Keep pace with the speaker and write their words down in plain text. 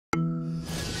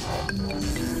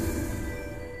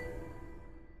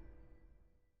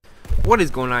What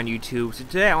is going on, YouTube? So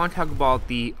today I want to talk about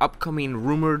the upcoming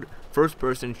rumored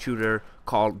first-person shooter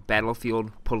called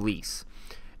Battlefield Police.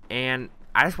 And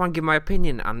I just want to give my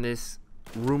opinion on this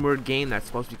rumored game that's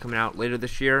supposed to be coming out later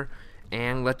this year.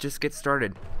 And let's just get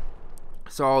started.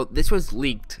 So this was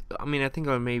leaked, I think it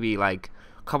was maybe like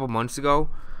a couple months ago,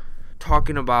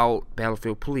 talking about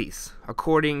Battlefield Police.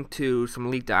 According to some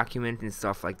leaked documents and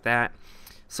stuff like that,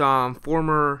 some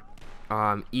former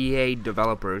EA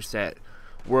developers that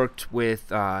worked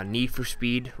with Need for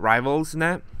Speed Rivals and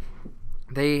that,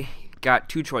 they got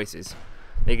two choices.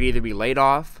 They could either be laid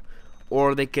off,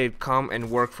 or they could come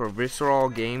and work for Visceral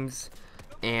Games,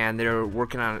 and they're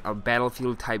working on a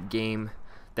Battlefield type game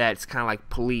that's kind of like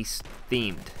police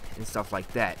themed and stuff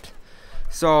like that.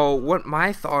 So what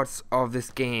my thoughts of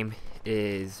this game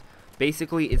is,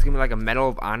 basically it's gonna be like a Medal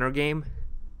of Honor game,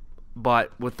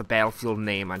 but with the Battlefield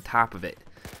name on top of it.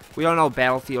 We all know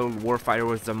Battlefield Warfighter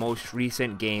was the most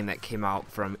recent game that came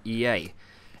out from EA,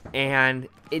 and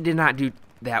it did not do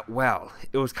that well.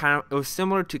 It was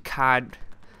similar to COD,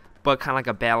 but kind of like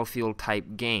a Battlefield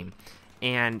type game,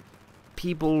 and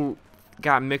people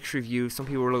got mixed reviews. Some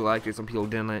people really liked it, some people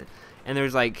didn't, and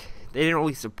they didn't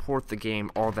really support the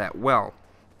game all that well.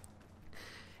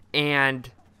 And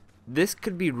this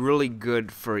could be really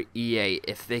good for EA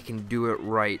if they can do it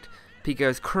right,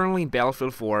 because currently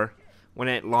Battlefield 4, when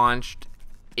it launched,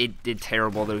 it did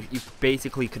terrible. You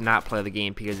basically could not play the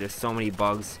game because there's so many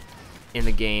bugs in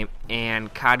the game.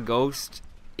 And COD Ghost,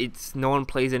 no one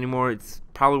plays anymore. It's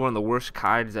probably one of the worst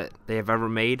CODs that they have ever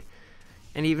made.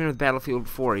 And even with Battlefield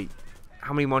 4,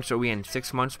 how many months are we in?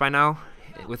 6 months by now?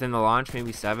 Within the launch,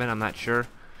 maybe 7, I'm not sure.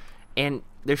 And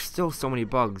there's still so many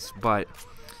bugs. But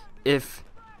if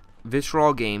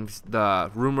Visceral Games,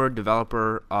 the rumored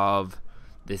developer of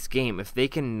this game, if they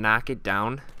can knock it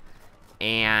down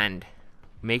and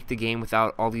make the game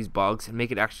without all these bugs and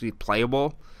make it actually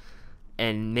playable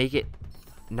and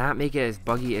not make it as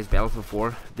buggy as Battlefield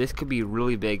 4, this could be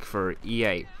really big for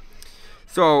EA.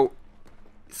 So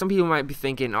some people might be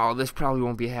thinking, oh, this probably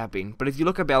won't be happening, but if you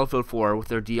look at Battlefield 4 with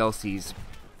their DLCs,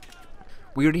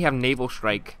 we already have Naval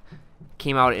Strike,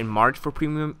 came out in March for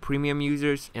premium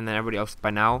users, and then everybody else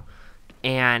by now.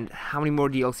 And how many more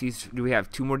DLCs do we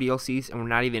have? 2 more DLCs, and we're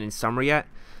not even in summer yet.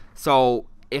 So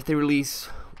if they release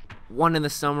one in the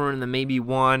summer and then maybe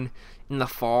one in the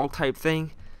fall type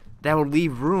thing, that would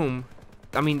leave room.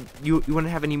 You wouldn't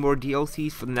have any more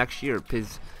DLCs for the next year,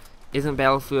 because isn't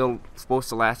Battlefield supposed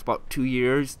to last about 2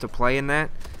 years to play in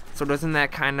that? So doesn't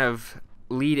that kind of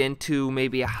lead into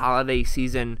maybe a holiday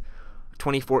season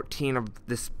 2014 of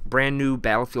this brand new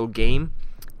Battlefield game?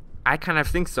 I kind of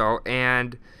think so.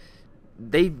 And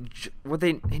what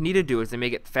they need to do is they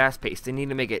make it fast-paced. They need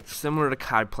to make it similar to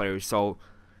COD players, so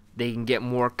they can get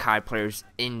more COD players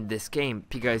in this game.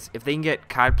 Because if they can get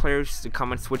COD players to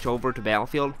come and switch over to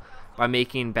Battlefield by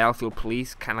making Battlefield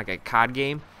Police kind of like a COD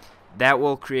game, that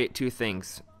will create two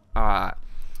things.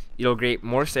 It'll create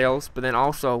more sales, but then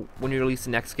also when you release the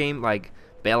next game, like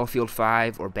Battlefield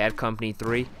 5 or Bad Company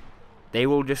 3, they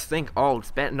will just think, oh,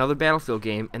 it's another Battlefield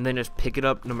game, and then just pick it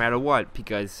up no matter what,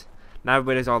 because not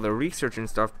everybody does all their research and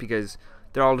stuff, because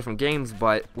they're all different games.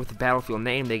 But with the Battlefield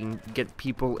name, they can get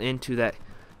people into that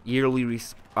yearly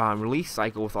release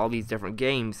cycle with all these different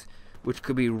games, which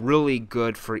could be really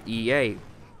good for EA.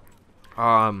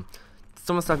 Some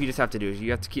of the stuff you just have to do is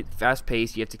you have to keep fast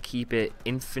paced, you have to keep it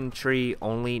infantry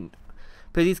only,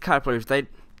 but these COD players,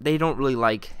 they don't really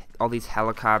like all these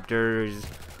helicopters,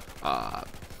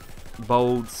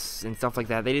 boats and stuff like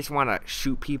that. They just want to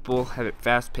shoot people, have it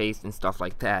fast paced and stuff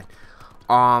like that.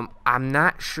 I'm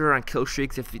not sure on kill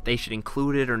streaks if they should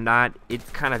include it or not. It's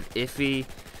kind of iffy,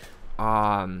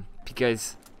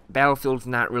 because Battlefield's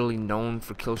not really known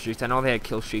for kill streaks. I know they had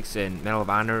kill streaks in Medal of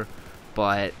Honor,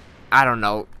 but I don't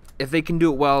know. If they can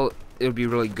do it well, it would be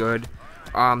really good.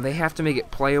 They have to make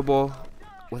it playable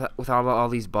without all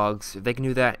these bugs. If they can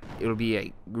do that, it'll be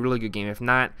a really good game. If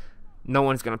not, no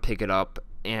one's gonna pick it up,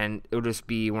 and it'll just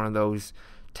be one of those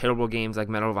terrible games like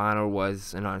Medal of Honor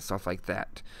was and stuff like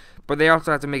that. But they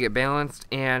also have to make it balanced,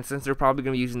 and since they're probably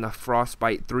gonna be using the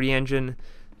Frostbite 3 engine,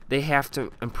 they have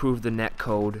to improve the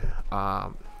netcode,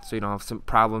 so you don't have some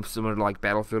problems similar to like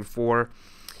Battlefield 4.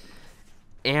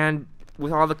 And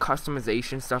with all the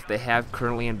customization stuff they have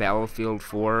currently in Battlefield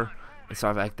 4 and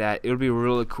stuff like that, it would be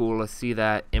really cool to see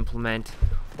that implement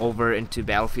over into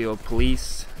Battlefield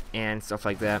Police and stuff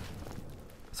like that.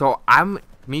 So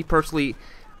me personally,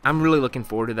 I'm really looking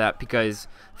forward to that, because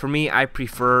for me, I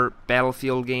prefer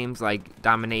Battlefield games like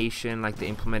Domination, like they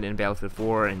implemented in Battlefield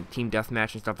 4, and Team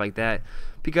Deathmatch and stuff like that,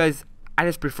 because I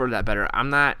just prefer that better.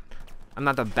 I'm not I'm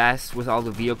not the best with all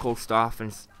the vehicle stuff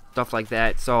and stuff like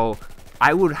that. So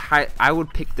I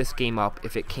would pick this game up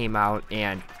if it came out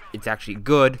and it's actually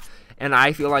good. And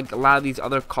I feel like a lot of these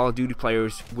other Call of Duty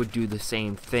players would do the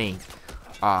same thing.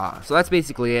 So that's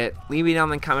basically it. Leave me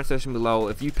down in the comment section below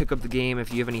if you pick up the game,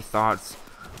 if you have any thoughts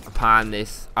upon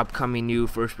this upcoming new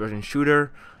first-person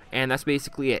shooter. And that's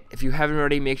basically it. If you haven't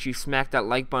already, make sure you smack that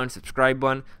like button, subscribe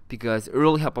button, because it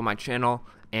really helps on my channel.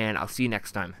 And I'll see you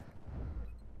next time.